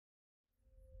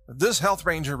This Health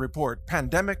Ranger Report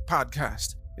Pandemic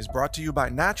Podcast is brought to you by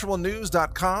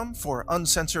naturalnews.com for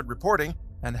uncensored reporting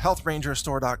and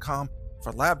healthrangerstore.com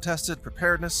for lab-tested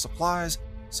preparedness supplies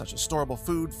such as storable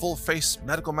food, full-face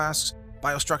medical masks,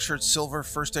 biostructured silver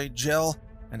first aid gel,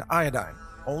 and iodine,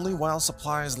 only while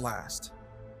supplies last.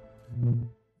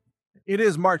 It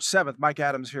is March 7th. Mike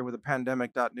Adams here with a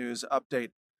pandemic.news update.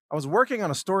 I was working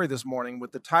on a story this morning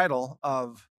with the title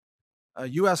of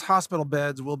U.S. hospital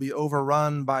beds will be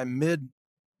overrun by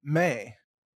mid-May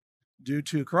due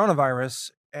to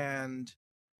coronavirus, and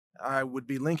I would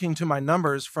be linking to my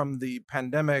numbers from the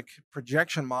pandemic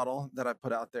projection model that I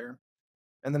put out there.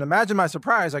 And then imagine my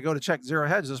surprise, I go to check Zero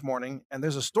Hedge this morning, and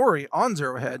there's a story on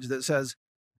Zero Hedge that says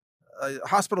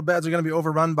hospital beds are going to be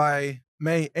overrun by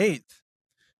May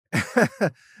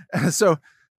 8th. So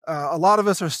a lot of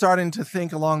us are starting to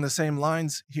think along the same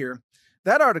lines here.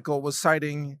 That article was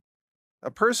citing a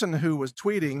person who was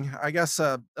tweeting, I guess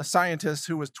a scientist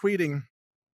who was tweeting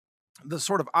the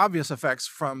sort of obvious effects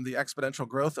from the exponential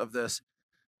growth of this.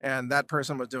 And that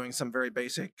person was doing some very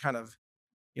basic kind of,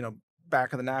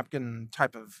 back of the napkin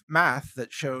type of math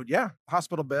that showed,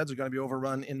 hospital beds are going to be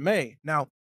overrun in May. Now,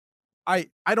 I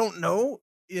don't know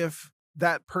if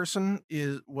that person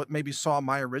is what maybe saw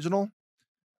my original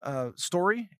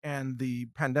story and the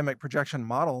pandemic projection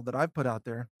model that I've put out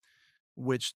there,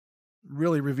 which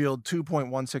really revealed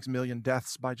 2.16 million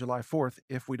deaths by July 4th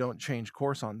if we don't change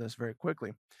course on this very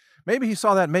quickly. Maybe he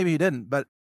saw that, maybe he didn't, but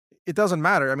it doesn't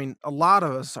matter. I mean, a lot of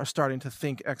us are starting to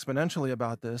think exponentially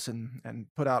about this and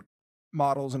put out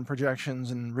models and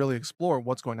projections and really explore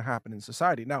what's going to happen in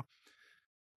society. Now,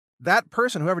 that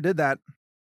person, whoever did that,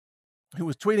 who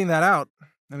was tweeting that out,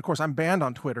 and of course I'm banned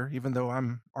on Twitter, even though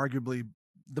I'm arguably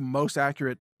the most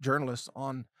accurate journalist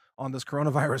on this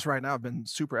coronavirus right now. I've been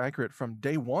super accurate from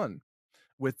day one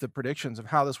with the predictions of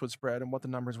how this would spread and what the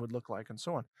numbers would look like and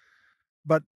so on.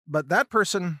 But that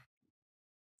person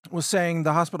was saying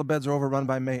the hospital beds are overrun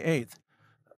by May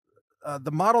 8th.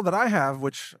 The model that I have,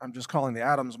 which I'm just calling the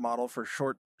Adams model for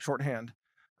shorthand,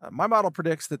 my model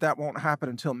predicts that won't happen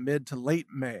until mid to late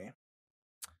May.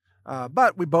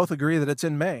 But we both agree that it's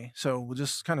in May. So we'll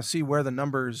just kind of see where the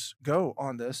numbers go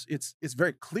on this. It's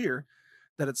very clear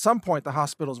that at some point the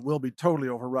hospitals will be totally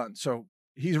overrun. So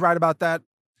he's right about that.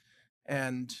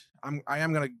 And I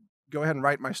am going to go ahead and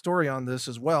write my story on this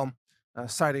as well,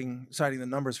 citing the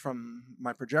numbers from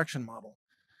my projection model.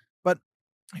 But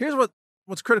here's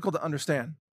what's critical to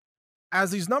understand.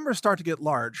 As these numbers start to get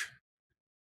large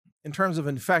in terms of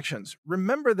infections,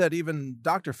 remember that even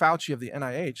Dr. Fauci of the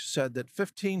NIH said that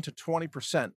 15 to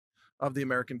 20% of the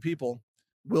American people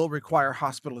will require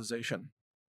hospitalization,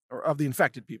 or of the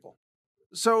infected people.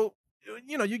 So,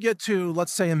 you get to,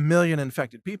 let's say, 1 million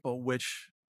infected people, which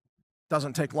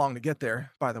doesn't take long to get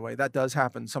there, by the way. That does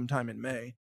happen sometime in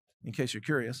May, in case you're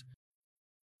curious.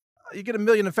 You get 1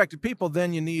 million infected people,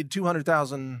 then you need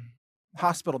 200,000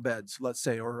 hospital beds, let's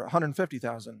say, or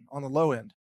 150,000 on the low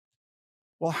end.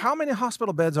 Well, how many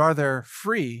hospital beds are there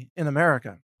free in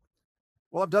America?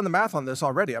 Well, I've done the math on this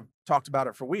already. I've talked about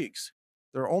it for weeks.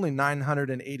 There are only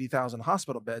 980,000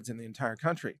 hospital beds in the entire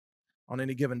country. On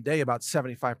any given day, about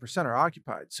 75% are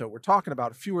occupied. So we're talking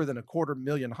about fewer than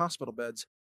 250,000 hospital beds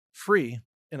free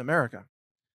in America.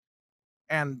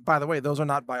 And by the way, those are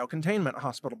not biocontainment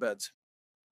hospital beds.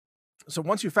 So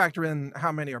once you factor in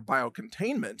how many are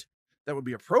biocontainment that would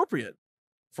be appropriate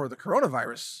for the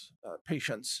coronavirus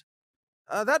patients,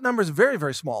 that number is very,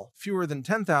 very small, fewer than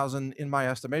 10,000 in my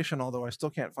estimation, although I still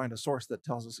can't find a source that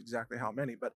tells us exactly how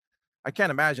many, but I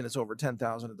can't imagine it's over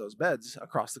 10,000 of those beds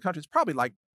across the country. It's probably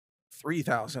like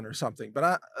 3,000 or something,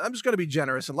 but I'm just going to be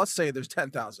generous, and let's say there's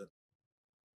 10,000,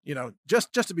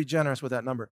 just to be generous with that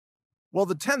number. Well,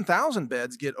 the 10,000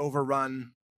 beds get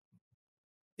overrun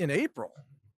in April,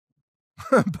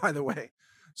 by the way.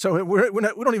 So we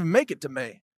don't even make it to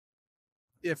May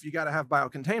if you got to have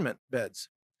biocontainment beds.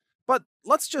 But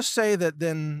let's just say that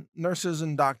then nurses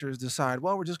and doctors decide,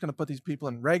 well, we're just going to put these people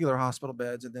in regular hospital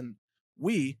beds, and then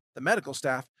we, the medical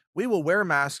staff, we will wear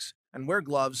masks and wear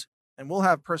gloves, and we'll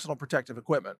have personal protective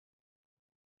equipment.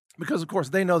 Because, of course,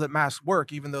 they know that masks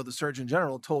work, even though the Surgeon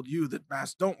General told you that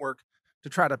masks don't work, to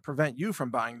try to prevent you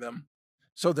from buying them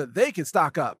so that they can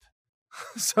stock up.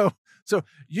 So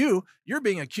you're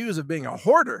being accused of being a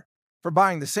hoarder for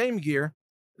buying the same gear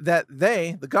that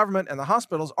the government and the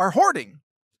hospitals are hoarding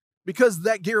because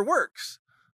that gear works.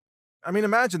 I mean,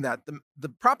 imagine that. The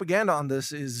propaganda on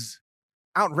this is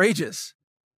outrageous.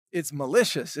 It's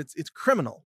malicious. It's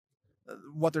criminal,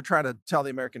 what they're trying to tell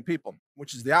the American people,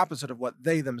 which is the opposite of what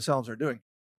they themselves are doing.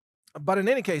 But in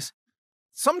any case,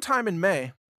 sometime in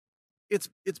May,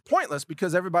 it's pointless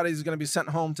because everybody's going to be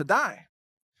sent home to die.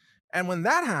 And when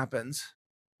that happens,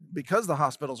 because the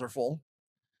hospitals are full,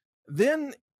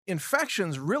 then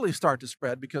infections really start to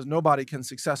spread because nobody can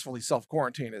successfully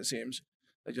self-quarantine, it seems.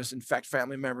 They just infect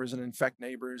family members and infect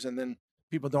neighbors, and then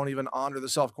people don't even honor the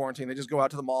self-quarantine. They just go out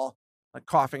to the mall, like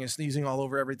coughing and sneezing all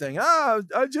over everything. I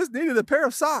just needed a pair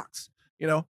of socks. You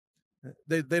know,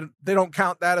 they don't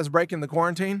count that as breaking the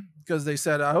quarantine because they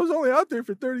said I was only out there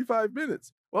for 35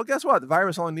 minutes. Well, guess what? The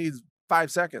virus only needs 5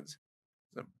 seconds.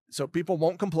 So people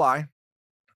won't comply.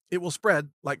 It will spread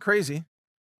like crazy,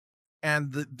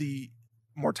 and the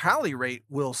mortality rate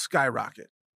will skyrocket.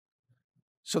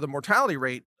 So the mortality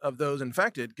rate of those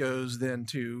infected goes then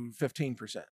to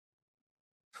 15%.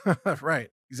 Right,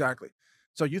 exactly.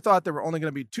 So you thought there were only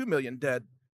going to be 2 million dead.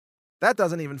 That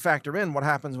doesn't even factor in what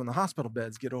happens when the hospital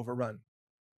beds get overrun.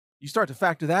 You start to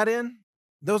factor that in,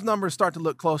 those numbers start to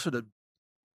look closer to,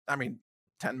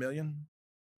 10 million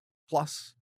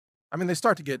plus. They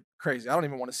start to get crazy. I don't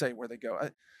even want to say where they go.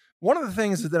 One of the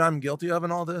things that I'm guilty of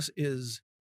in all this is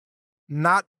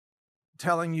not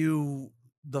telling you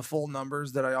the full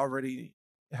numbers that I already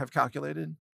have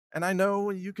calculated. And I know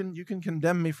you can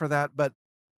condemn me for that, but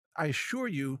I assure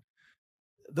you,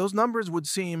 those numbers would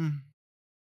seem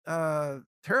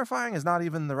terrifying is not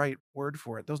even the right word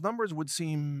for it. Those numbers would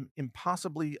seem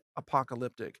impossibly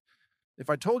apocalyptic. If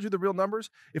I told you the real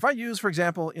numbers, if I use, for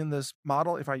example, in this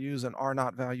model, if I use an R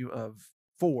naught value of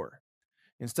 4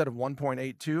 instead of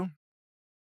 1.82,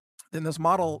 then this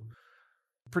model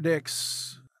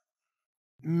predicts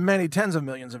many tens of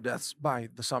millions of deaths by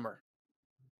the summer.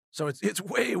 So it's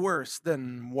way worse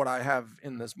than what I have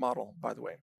in this model, by the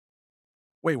way.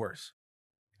 Way worse.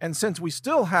 And since we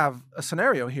still have a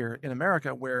scenario here in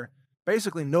America where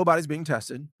basically nobody's being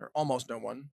tested, or almost no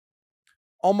one,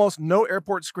 almost no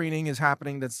airport screening is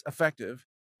happening that's effective.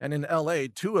 And in LA,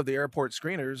 2 of the airport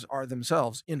screeners are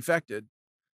themselves infected.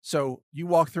 So you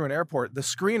walk through an airport, the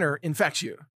screener infects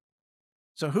you.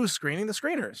 So who's screening the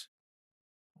screeners?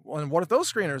 Well, and what if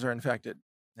those screeners are infected?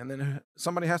 And then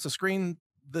somebody has to screen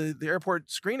the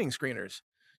airport screening screeners.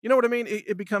 You know what I mean?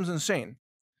 It becomes insane.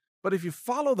 But if you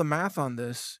follow the math on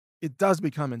this, it does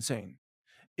become insane.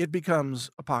 It becomes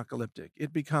apocalyptic.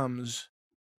 It becomes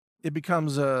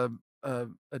a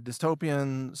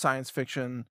dystopian science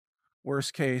fiction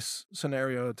worst case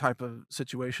scenario type of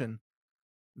situation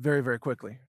very, very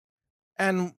quickly.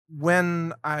 And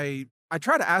when I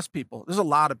try to ask people, there's a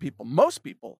lot of people, most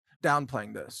people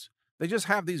downplaying this. They just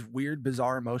have these weird,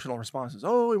 bizarre emotional responses.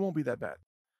 Oh, it won't be that bad.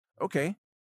 Okay,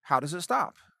 how does it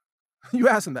stop? You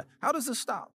ask them that. How does this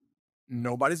stop?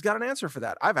 Nobody's got an answer for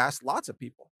that. I've asked lots of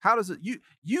people. How does it,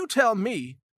 you tell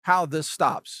me how this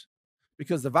stops.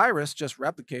 Because the virus just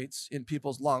replicates in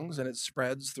people's lungs and it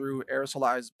spreads through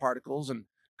aerosolized particles and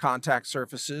contact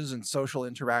surfaces and social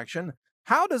interaction.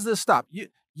 How does this stop?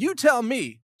 You tell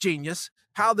me, genius,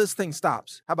 how this thing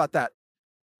stops. How about that?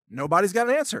 Nobody's got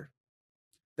an answer.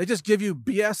 They just give you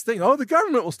BS thing. Oh, the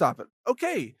government will stop it.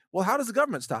 Okay, well, how does the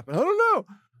government stop it? I don't know.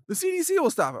 The CDC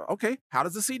will stop it. Okay, how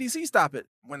does the CDC stop it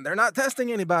when they're not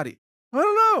testing anybody? I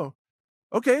don't know.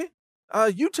 Okay,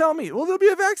 you tell me. Well, there'll be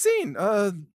a vaccine.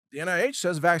 The NIH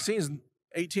says vaccine's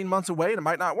 18 months away and it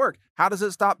might not work. How does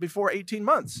it stop before 18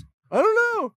 months? I don't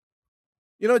know.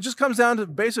 It just comes down to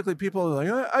basically people are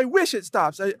like, I wish it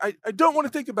stops. I don't want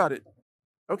to think about it.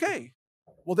 Okay,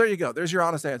 well, there you go. There's your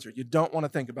honest answer. You don't want to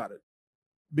think about it.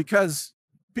 Because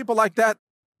people like that,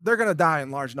 they're going to die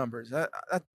in large numbers.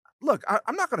 Look,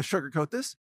 I'm not going to sugarcoat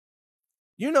this.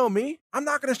 You know me. I'm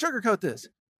not going to sugarcoat this.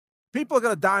 People are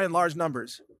going to die in large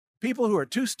numbers. People who are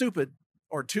too stupid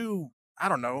or too, I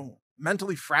don't know,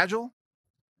 mentally fragile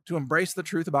to embrace the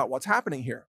truth about what's happening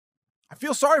here. I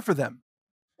feel sorry for them.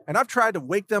 And I've tried to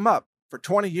wake them up for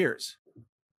 20 years.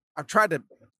 I've tried to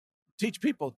teach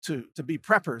people to be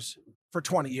preppers for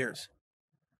 20 years.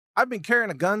 I've been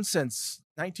carrying a gun since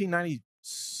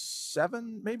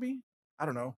 1997, maybe? I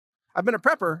don't know. I've been a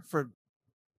prepper for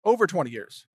over 20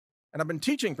 years, and I've been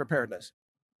teaching preparedness.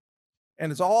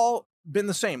 And it's all been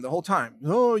the same the whole time.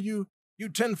 Oh, you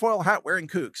tinfoil hat wearing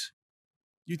kooks.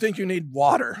 You think you need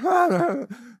water.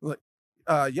 Like,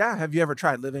 yeah, have you ever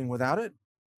tried living without it?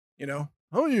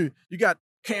 Oh, you got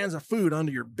cans of food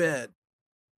under your bed.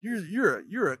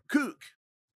 You're a kook.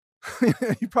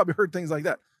 You probably heard things like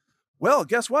that. Well,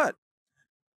 guess what?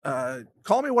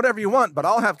 Call me whatever you want, but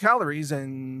I'll have calories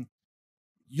and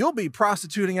you'll be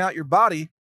prostituting out your body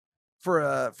for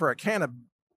a can of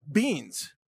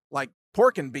beans, like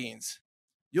pork and beans.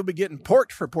 You'll be getting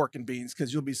porked for pork and beans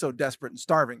because you'll be so desperate and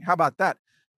starving. How about that?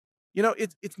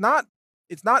 It's not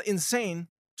insane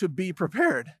to be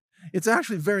prepared. It's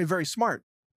actually very, very smart.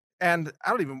 And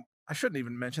I shouldn't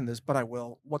even mention this, but I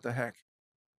will. What the heck?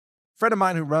 friend of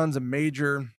mine who runs a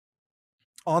major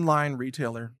online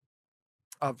retailer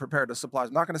of preparedness supplies.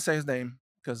 I'm not going to say his name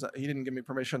because he didn't give me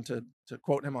permission to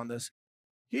quote him on this.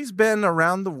 He's been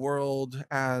around the world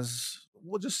as,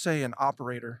 we'll just say, an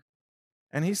operator.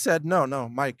 And he said, no,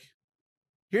 Mike,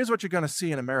 here's what you're going to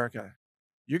see in America.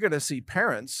 You're going to see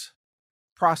parents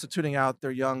prostituting out their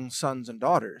young sons and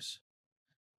daughters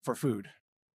for food.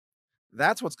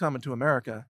 That's what's coming to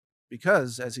America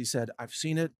because, as he said, I've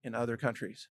seen it in other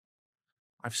countries.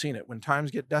 I've seen it. When times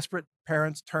get desperate,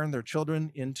 parents turn their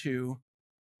children into,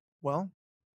 well,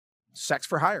 sex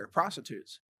for hire,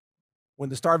 prostitutes.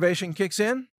 When the starvation kicks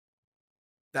in,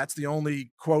 that's the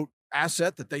only, quote,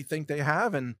 asset that they think they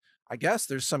have. And I guess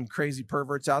there's some crazy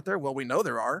perverts out there. Well, we know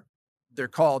there are. They're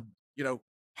called,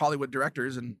 Hollywood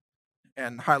directors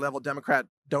and high-level Democrat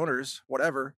donors,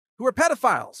 whatever, who are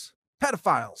pedophiles,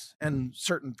 and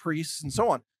certain priests and so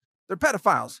on. They're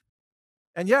pedophiles.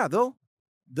 And yeah, they'll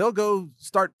go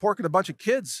start porking a bunch of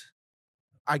kids,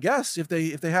 I guess, if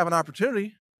they have an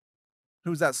opportunity.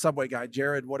 Who's that Subway guy?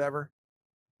 Jared, whatever.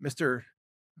 Mr.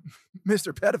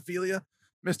 Pedophilia.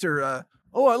 Mr.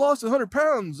 I lost 100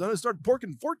 pounds. And I started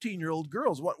porking 14-year-old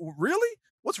girls. What, really?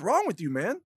 What's wrong with you,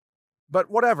 man? But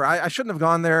whatever. I shouldn't have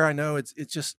gone there. I know it's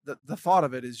just, the thought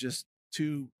of it is just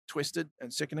too twisted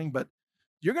and sickening. But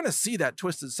you're going to see that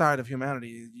twisted side of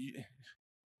humanity.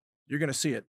 You're going to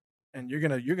see it. And you're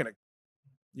going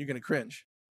to cringe.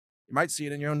 You might see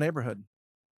it in your own neighborhood.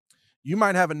 You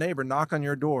might have a neighbor knock on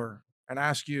your door and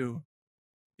ask you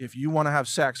if you want to have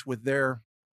sex with their,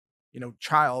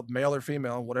 child, male or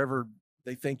female, whatever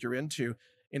they think you're into,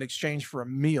 in exchange for a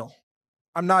meal.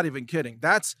 I'm not even kidding.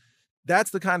 That's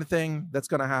the kind of thing that's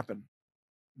going to happen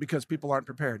because people aren't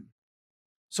prepared.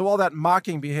 So all that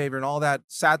mocking behavior and all that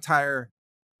satire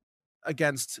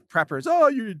against preppers,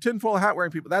 you tinfoil hat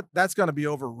wearing people, that's going to be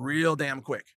over real damn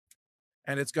quick.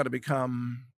 And it's going to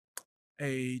become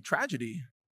a tragedy,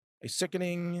 a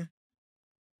sickening,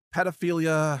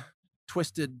 pedophilia,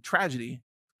 twisted tragedy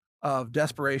of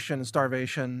desperation and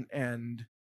starvation and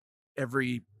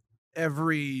every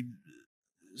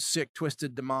sick,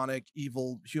 twisted, demonic,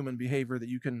 evil human behavior that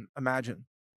you can imagine.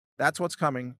 That's what's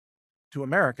coming to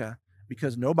America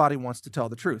because nobody wants to tell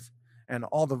the truth. And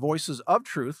all the voices of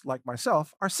truth, like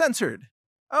myself, are censored.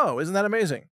 Oh, isn't that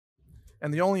amazing?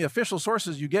 And the only official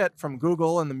sources you get from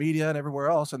Google and the media and everywhere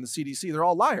else and the CDC, they're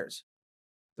all liars.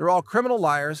 They're all criminal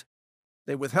liars.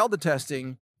 They withheld the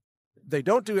testing. They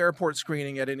don't do airport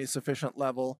screening at any sufficient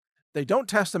level. They don't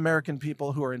test American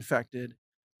people who are infected.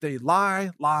 They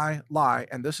lie,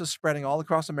 and this is spreading all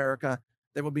across America.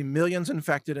 There will be millions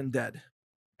infected and dead,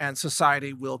 and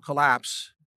society will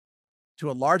collapse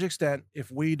to a large extent if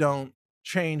we don't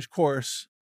change course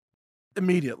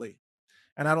immediately.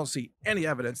 And I don't see any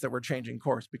evidence that we're changing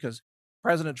course because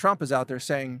President Trump is out there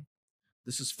saying,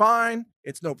 this is fine,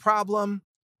 it's no problem,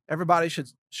 everybody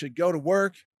should go to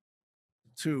work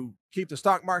to keep the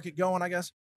stock market going, I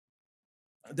guess,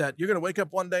 that you're going to wake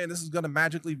up one day and this is going to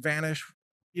magically vanish,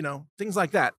 things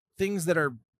like that, things that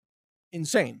are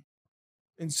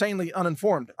insanely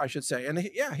uninformed, I should say. And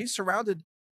he's surrounded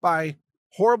by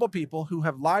horrible people who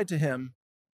have lied to him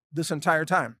this entire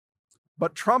time.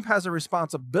 But Trump has a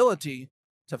responsibility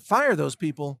to fire those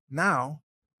people now,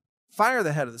 fire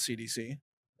the head of the CDC,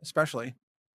 especially,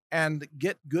 and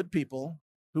get good people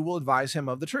who will advise him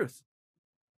of the truth.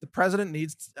 The president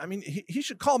he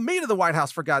should call me to the White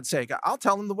House, for God's sake. I'll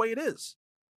tell him the way it is.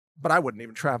 But I wouldn't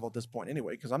even travel at this point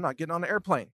anyway, because I'm not getting on an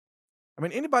airplane.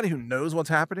 Anybody who knows what's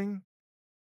happening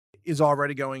is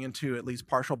already going into at least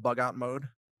partial bug out mode.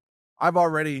 I've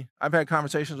had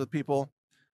conversations with people.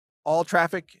 All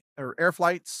traffic or air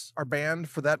flights are banned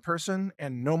for that person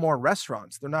and no more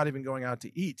restaurants. They're not even going out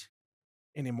to eat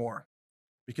anymore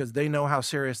because they know how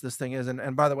serious this thing is.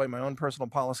 And by the way, my own personal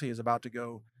policy is about to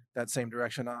go that same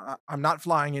direction. I'm not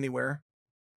flying anywhere.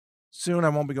 Soon I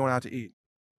won't be going out to eat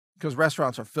because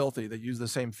restaurants are filthy. They use the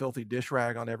same filthy dish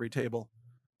rag on every table.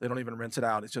 They don't even rinse it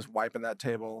out. It's just wiping that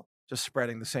table, just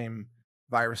spreading the same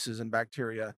viruses and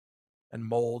bacteria and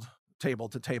mold table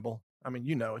to table.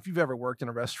 If you've ever worked in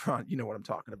a restaurant, you know what I'm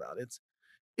talking about.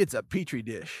 It's a petri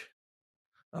dish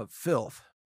of filth.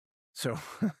 So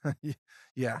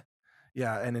yeah.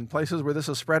 And in places where this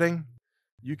is spreading,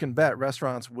 you can bet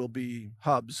restaurants will be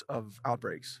hubs of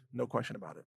outbreaks. No question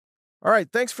about it. All right.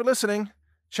 Thanks for listening.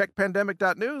 Check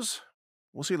pandemic.news.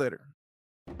 We'll see you later.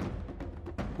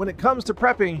 When it comes to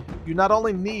prepping, you not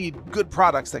only need good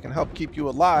products that can help keep you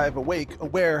alive, awake,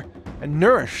 aware, and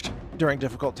nourished during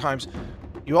difficult times,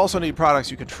 you also need products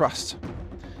you can trust.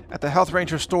 At the Health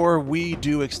Ranger store, we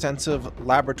do extensive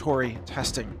laboratory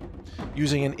testing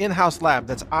using an in-house lab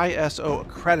that's ISO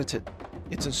accredited.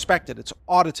 It's inspected, it's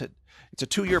audited. It's a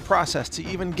 2-year process to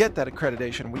even get that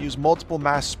accreditation. We use multiple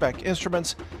mass spec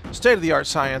instruments, state-of-the-art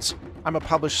science. I'm a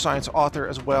published science author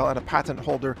as well and a patent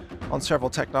holder on several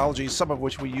technologies, some of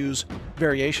which we use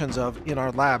variations of in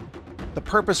our lab. The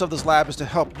purpose of this lab is to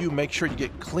help you make sure you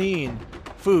get clean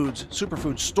foods,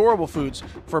 superfoods, storable foods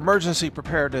for emergency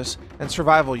preparedness and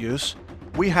survival use.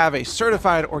 We have a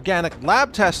certified organic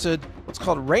lab-tested, what's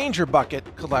called Ranger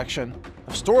Bucket collection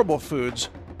of storable foods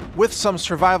with some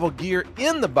survival gear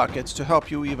in the buckets to help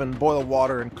you even boil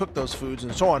water and cook those foods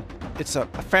and so on. It's a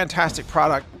fantastic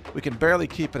product. We can barely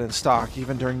keep it in stock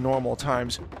even during normal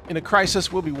times. In a crisis,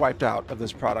 we'll be wiped out of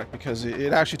this product because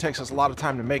it actually takes us a lot of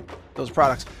time to make those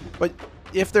products. But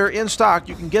if they're in stock,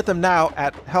 you can get them now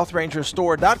at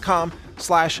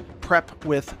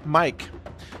healthrangerstore.com/prepwithmike.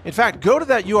 In fact, go to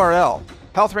that URL,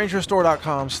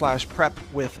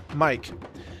 healthrangerstore.com/prepwithmike,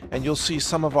 and you'll see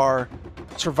some of our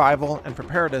survival and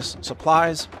preparedness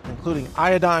supplies, including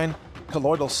iodine,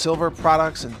 colloidal silver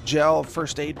products and gel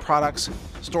first aid products,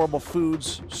 storable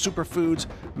foods, superfoods,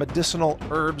 medicinal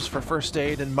herbs for first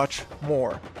aid, and much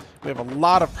more. We have a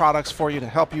lot of products for you to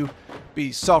help you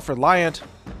be self-reliant,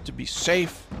 to be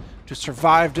safe, to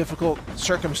survive difficult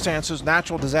circumstances,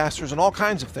 natural disasters, and all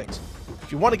kinds of things.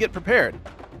 If you want to get prepared,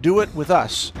 do it with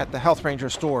us at the Health Ranger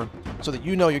store so that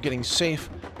you know you're getting safe,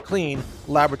 clean,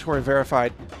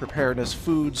 laboratory-verified preparedness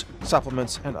foods,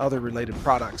 supplements, and other related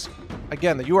products.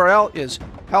 Again, the URL is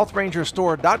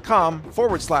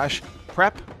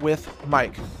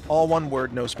healthrangerstore.com/prepwithmike. All one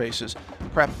word, no spaces.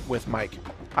 Prep with Mike.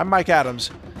 I'm Mike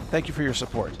Adams. Thank you for your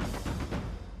support.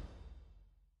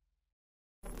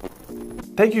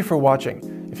 Thank you for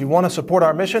watching. If you want to support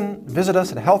our mission, visit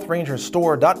us at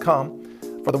healthrangerstore.com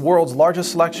for the world's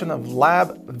largest selection of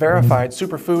lab-verified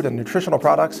superfood and nutritional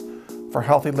products for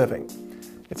healthy living.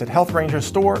 It's at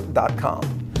healthrangerstore.com.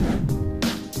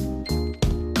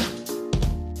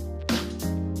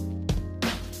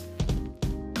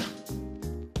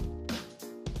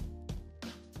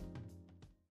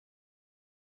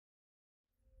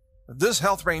 This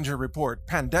Health Ranger Report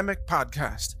Pandemic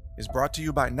Podcast is brought to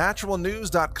you by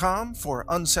naturalnews.com for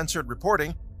uncensored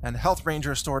reporting and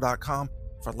healthrangerstore.com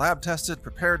for lab-tested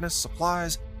preparedness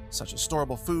supplies such as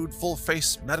storable food,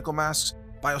 full-face medical masks,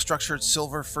 biostructured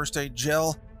silver first aid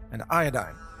gel, and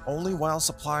iodine, only while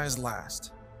supplies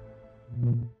last.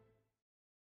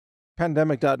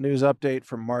 Pandemic.news update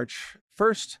from March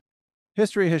 1st.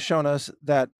 History has shown us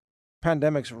that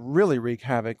pandemics really wreak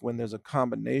havoc when there's a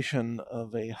combination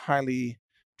of a highly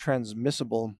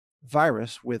transmissible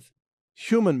virus with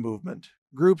human movement,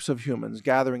 groups of humans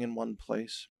gathering in one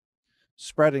place,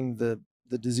 spreading the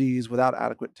disease without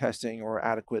adequate testing or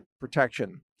adequate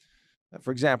protection.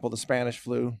 For example, the Spanish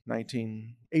flu,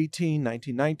 1918,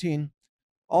 1919,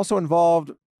 also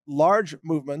involved large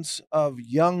movements of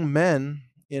young men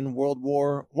in World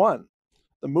War I,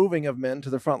 the moving of men to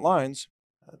the front lines,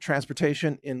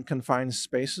 transportation in confined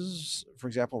spaces, for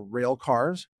example, rail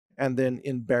cars, and then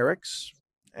in barracks,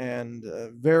 and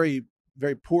very,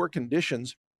 very poor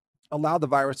conditions allowed the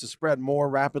virus to spread more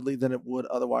rapidly than it would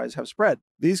otherwise have spread.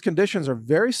 These conditions are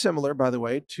very similar, by the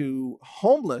way, to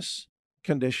homeless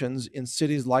conditions in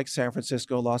cities like San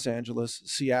Francisco, Los Angeles,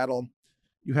 Seattle.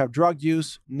 You have drug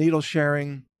use, needle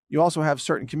sharing. You also have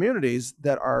certain communities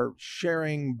that are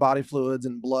sharing body fluids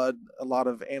and blood, a lot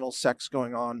of anal sex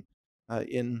going on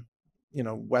in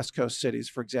West Coast cities,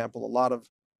 for example.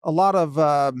 A lot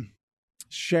of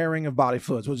sharing of body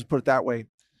fluids, we'll just put it that way,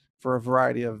 for a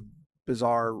variety of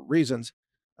bizarre reasons.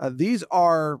 These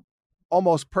are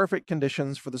almost perfect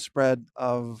conditions for the spread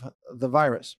of the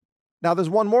virus. Now,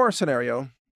 there's one more scenario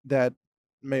that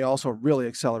may also really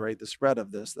accelerate the spread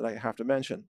of this that I have to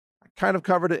mention. I kind of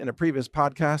covered it in a previous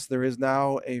podcast. There is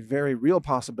now a very real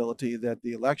possibility that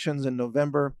the elections in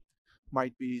November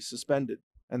might be suspended.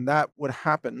 And that would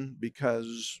happen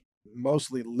because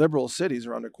mostly liberal cities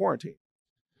are under quarantine.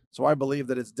 So I believe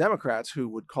that it's Democrats who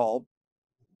would call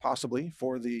possibly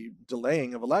for the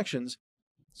delaying of elections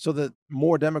so that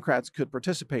more Democrats could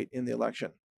participate in the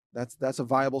election. That's a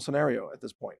viable scenario at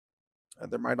this point.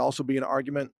 There might also be an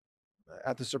argument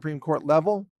at the Supreme Court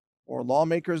level or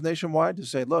lawmakers nationwide to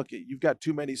say, look, you've got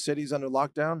too many cities under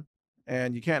lockdown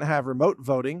and you can't have remote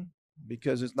voting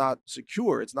because it's not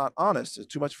secure, it's not honest, it's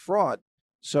too much fraud.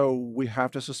 So we have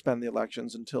to suspend the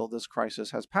elections until this crisis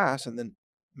has passed, and then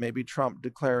maybe Trump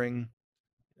declaring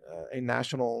a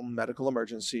national medical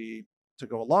emergency to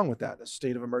go along with that. A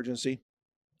state of emergency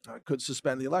could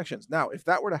suspend the elections. Now, if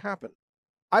that were to happen,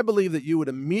 I believe that you would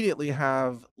immediately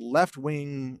have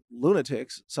left-wing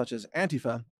lunatics such as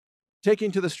Antifa taking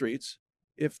to the streets.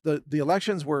 If the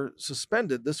elections were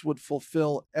suspended, this would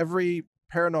fulfill every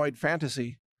paranoid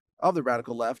fantasy of the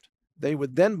radical left, they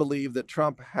would then believe that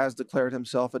Trump has declared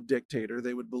himself a dictator.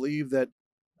 They would believe that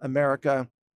America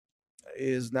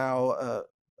is now,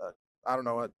 I don't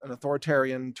know, an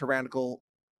authoritarian, tyrannical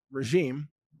regime.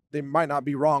 They might not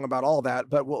be wrong about all that,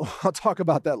 but I'll talk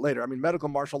about that later. I mean, medical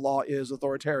martial law is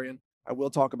authoritarian. I will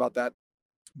talk about that.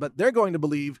 But they're going to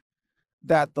believe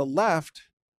that the left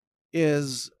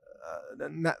is,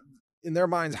 in their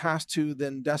minds, has to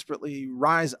then desperately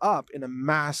rise up in a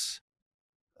mass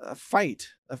fight,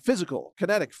 a physical,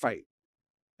 kinetic fight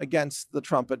against the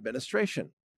Trump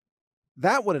administration.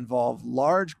 That would involve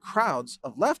large crowds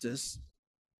of leftists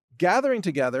gathering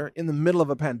together in the middle of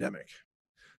a pandemic.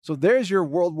 So there's your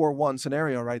World War I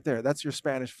scenario right there. That's your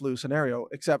Spanish flu scenario,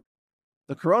 except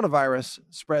the coronavirus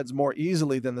spreads more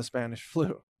easily than the Spanish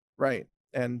flu, right?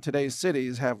 And today's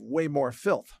cities have way more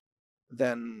filth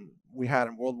than we had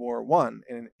in World War I.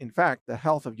 And in fact, the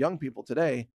health of young people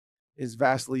today is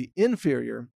vastly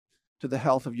inferior to the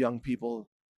health of young people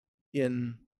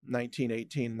in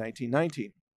 1918 and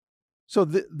 1919. So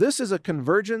this is a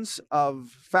convergence of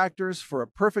factors for a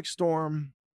perfect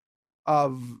storm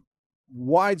of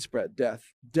widespread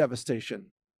death, devastation,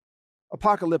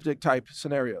 apocalyptic type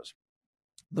scenarios.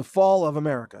 The fall of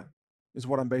America is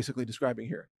what I'm basically describing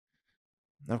here.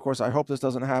 Now, of course, I hope this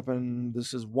doesn't happen.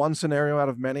 This is one scenario out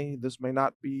of many. This may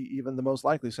not be even the most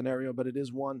likely scenario, but it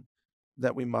is one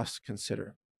that we must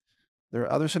consider. There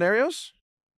are other scenarios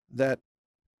that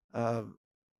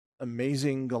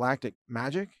amazing galactic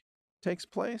magic takes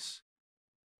place.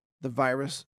 The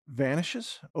virus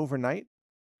vanishes overnight.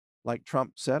 Like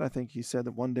Trump said, I think he said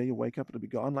that one day you wake up, it'll be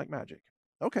gone like magic.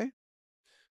 Okay,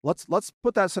 let's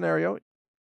put that scenario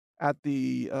at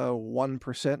the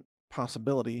 1%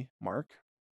 possibility mark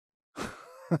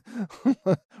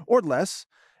or less,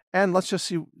 and let's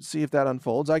just see if that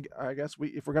unfolds. I guess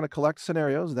if we're going to collect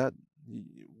scenarios, that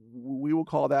we will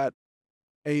call that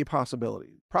a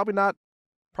possibility. Probably not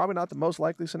the most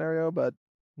likely scenario, but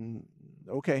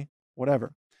okay,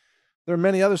 whatever. There are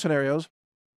many other scenarios.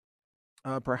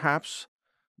 Perhaps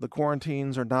the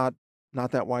quarantines are not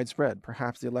that widespread.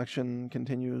 Perhaps the election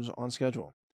continues on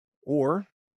schedule, or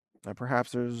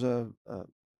perhaps there's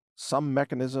some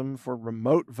mechanism for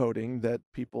remote voting that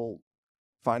people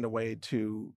find a way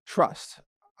to trust.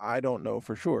 I don't know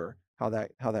for sure how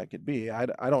that could be. I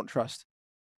don't trust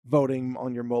voting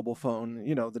on your mobile phone.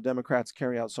 You know, the Democrats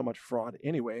carry out so much fraud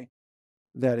anyway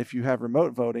that if you have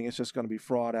remote voting, it's just going to be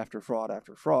fraud after fraud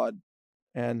after fraud.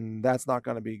 And that's not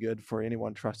going to be good for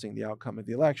anyone trusting the outcome of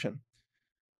the election.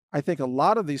 I think a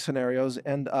lot of these scenarios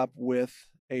end up with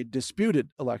a disputed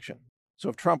election. So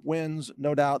if Trump wins,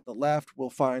 no doubt the left will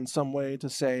find some way to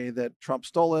say that Trump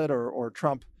stole it, or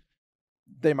Trump,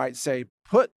 they might say,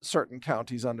 put certain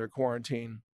counties under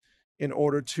quarantine in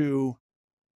order to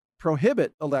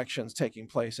prohibit elections taking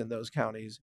place in those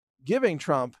counties, giving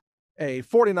Trump a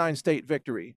 49-state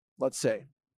victory, let's say.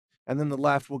 And then the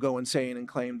left will go insane and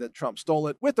claim that Trump stole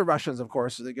it, with the Russians, of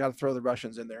course. So they got to throw the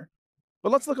Russians in there.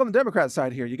 But let's look on the Democrat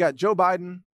side here. You got Joe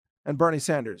Biden and Bernie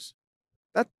Sanders.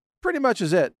 That pretty much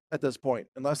is it at this point,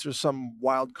 unless there's some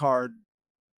wild card,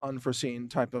 unforeseen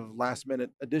type of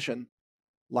last-minute addition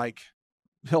like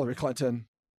Hillary Clinton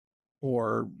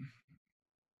or,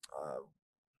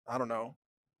 I don't know,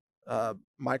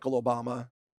 Michael Obama.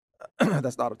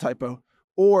 That's not a typo.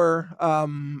 Or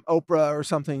Oprah or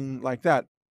something like that.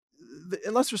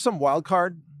 Unless there's some wild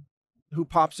card who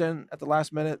pops in at the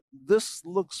last minute, this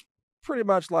looks pretty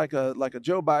much like a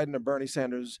Joe Biden or Bernie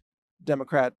Sanders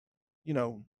Democrat,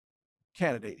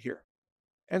 candidate here.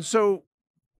 And so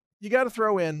you got to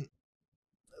throw in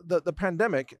the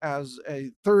pandemic as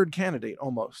a third candidate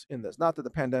almost in this. Not that the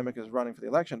pandemic is running for the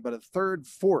election, but a third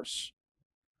force.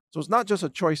 So it's not just a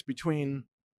choice between,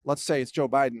 let's say it's Joe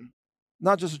Biden,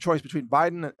 not just a choice between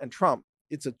Biden and Trump.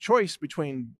 It's a choice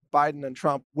between Biden and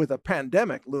Trump with a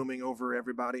pandemic looming over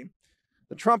everybody.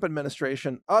 The Trump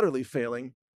administration utterly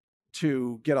failing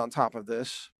to get on top of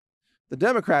this. The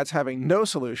Democrats having no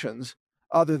solutions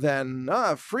other than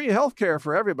free health care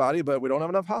for everybody, but we don't have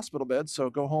enough hospital beds, so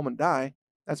go home and die.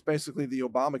 That's basically the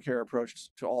Obamacare approach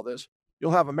to all this.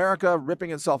 You'll have America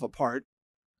ripping itself apart.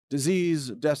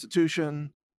 Disease,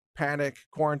 destitution, panic,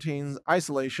 quarantines,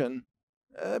 isolation.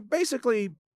 Basically,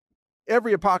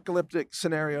 every apocalyptic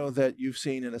scenario that you've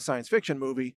seen in a science fiction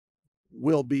movie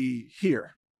will be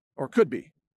here, or could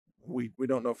be. We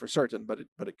don't know for certain, but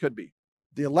it could be.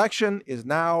 The election is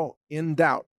now in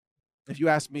doubt. If you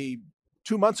asked me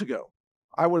 2 months ago,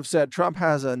 I would have said Trump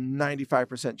has a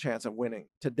 95% chance of winning.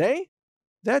 Today,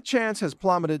 that chance has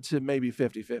plummeted to maybe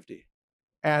 50-50.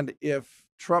 And if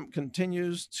Trump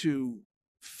continues to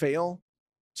fail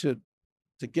to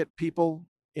to get people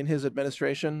in his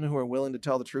administration who are willing to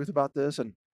tell the truth about this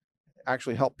and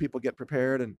actually help people get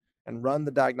prepared and run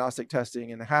the diagnostic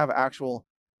testing and have actual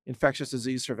infectious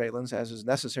disease surveillance as is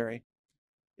necessary.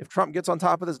 If Trump gets on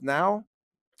top of this now,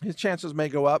 his chances may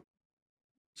go up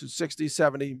to 60,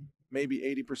 70, maybe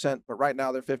 80%, but right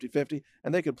now they're 50-50,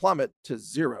 and they could plummet to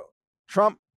zero.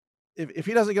 Trump, if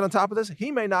he doesn't get on top of this,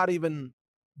 he may not even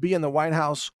be in the White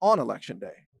House on Election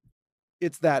Day.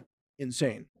 It's that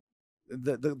insane.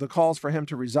 The calls for him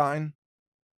to resign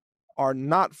are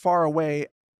not far away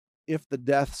if the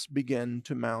deaths begin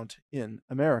to mount in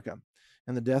America.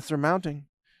 And the deaths are mounting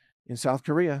in South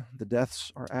Korea. The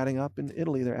deaths are adding up in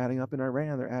Italy. They're adding up in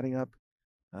Iran. They're adding up,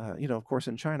 of course,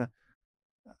 in China,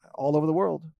 all over the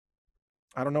world.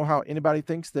 I don't know how anybody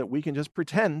thinks that we can just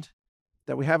pretend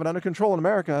that we have it under control in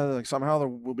America, like somehow there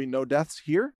will be no deaths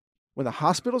here, when the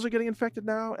hospitals are getting infected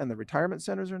now, and the retirement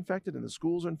centers are infected, and the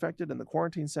schools are infected, and the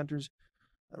quarantine centers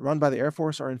run by the Air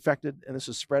Force are infected, and this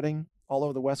is spreading all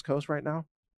over the West Coast right now,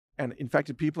 and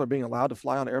infected people are being allowed to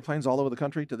fly on airplanes all over the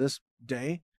country to this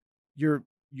day. You're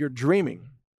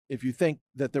dreaming if you think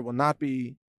that there will not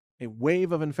be a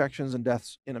wave of infections and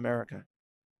deaths in America.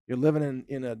 You're living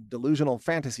in a delusional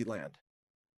fantasy land.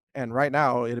 And right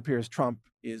now, it appears Trump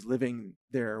is living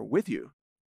there with you.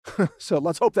 So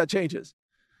let's hope that changes,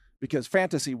 because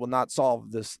fantasy will not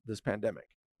solve this pandemic.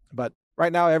 But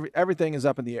right now, everything is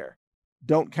up in the air.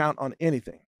 Don't count on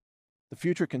anything. The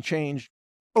future can change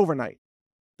overnight.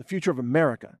 The future of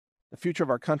America, the future of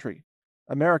our country.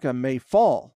 America may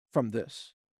fall from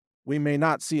this. We may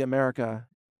not see America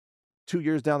 2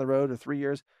 years down the road or 3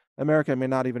 years. America may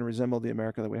not even resemble the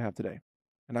America that we have today.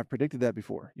 And I've predicted that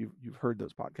before. You've heard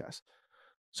those podcasts.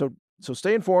 So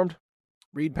stay informed.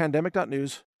 Read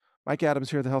pandemic.news. Mike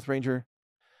Adams here, the Health Ranger.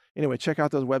 Anyway, check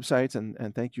out those websites,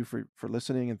 and thank you for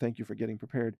listening, and thank you for getting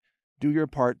prepared. Do your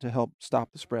part to help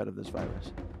stop the spread of this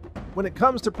virus. When it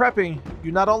comes to prepping,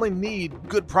 you not only need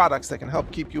good products that can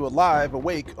help keep you alive,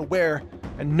 awake, aware,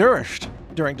 and nourished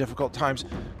during difficult times,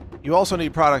 you also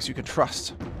need products you can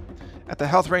trust. At the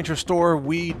Health Ranger store,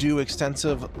 we do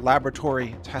extensive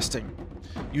laboratory testing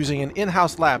using an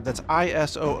in-house lab that's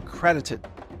ISO accredited.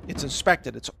 It's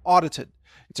inspected, it's audited.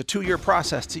 It's a 2-year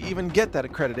process to even get that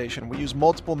accreditation. We use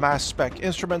multiple mass spec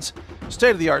instruments,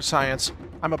 state-of-the-art science.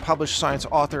 I'm a published science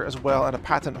author as well and a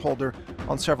patent holder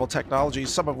on several technologies,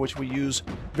 some of which we use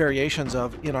variations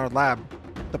of in our lab.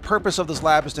 The purpose of this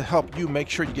lab is to help you make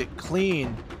sure you get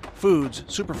clean foods,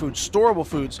 superfoods, storable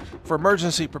foods for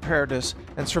emergency preparedness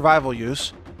and survival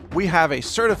use. We have a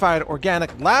certified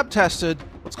organic lab-tested,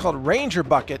 what's called Ranger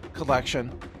Bucket collection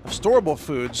of storable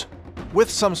foods with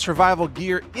some survival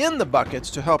gear in the buckets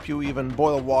to help you even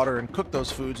boil water and cook those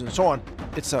foods and so on.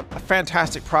 It's a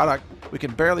fantastic product. We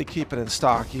can barely keep it in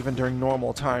stock even during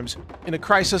normal times. In a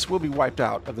crisis, we'll be wiped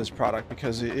out of this product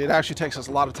because it actually takes us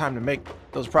a lot of time to make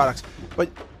those products. But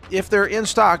if they're in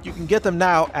stock, you can get them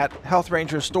now at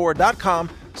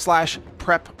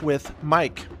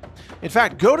healthrangerstore.com/prepwithmike. In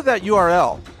fact, go to that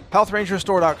URL,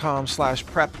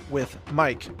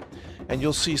 healthrangerstore.com/prepwithmike, and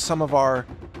you'll see some of our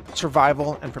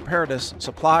survival and preparedness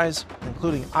supplies,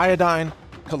 including iodine,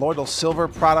 colloidal silver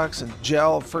products and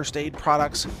gel first aid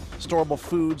products, storable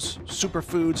foods,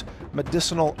 superfoods,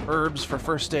 medicinal herbs for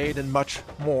first aid, and much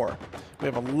more. We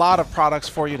have a lot of products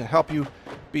for you to help you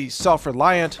be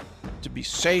self-reliant, to be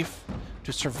safe,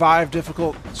 to survive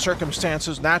difficult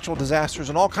circumstances, natural disasters,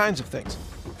 and all kinds of things.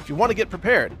 If you want to get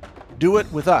prepared, do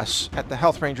it with us at the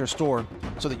Health Ranger store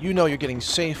so that you know you're getting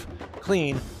safe,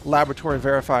 clean,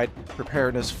 laboratory-verified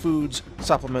preparedness foods,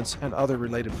 supplements, and other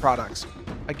related products.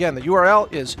 Again, the URL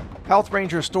is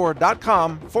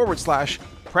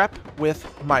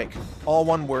healthrangerstore.com/prepwithmike. All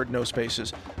one word, no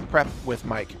spaces. Prep with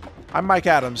Mike. I'm Mike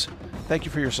Adams. Thank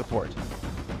you for your support.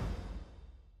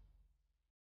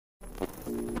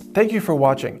 Thank you for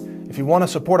watching. If you want to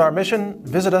support our mission,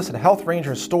 visit us at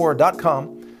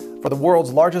healthrangerstore.com for the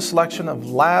world's largest selection of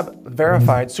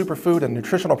lab-verified superfood and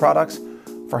nutritional products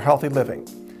for healthy living.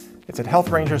 It's at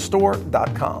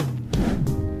healthrangerstore.com.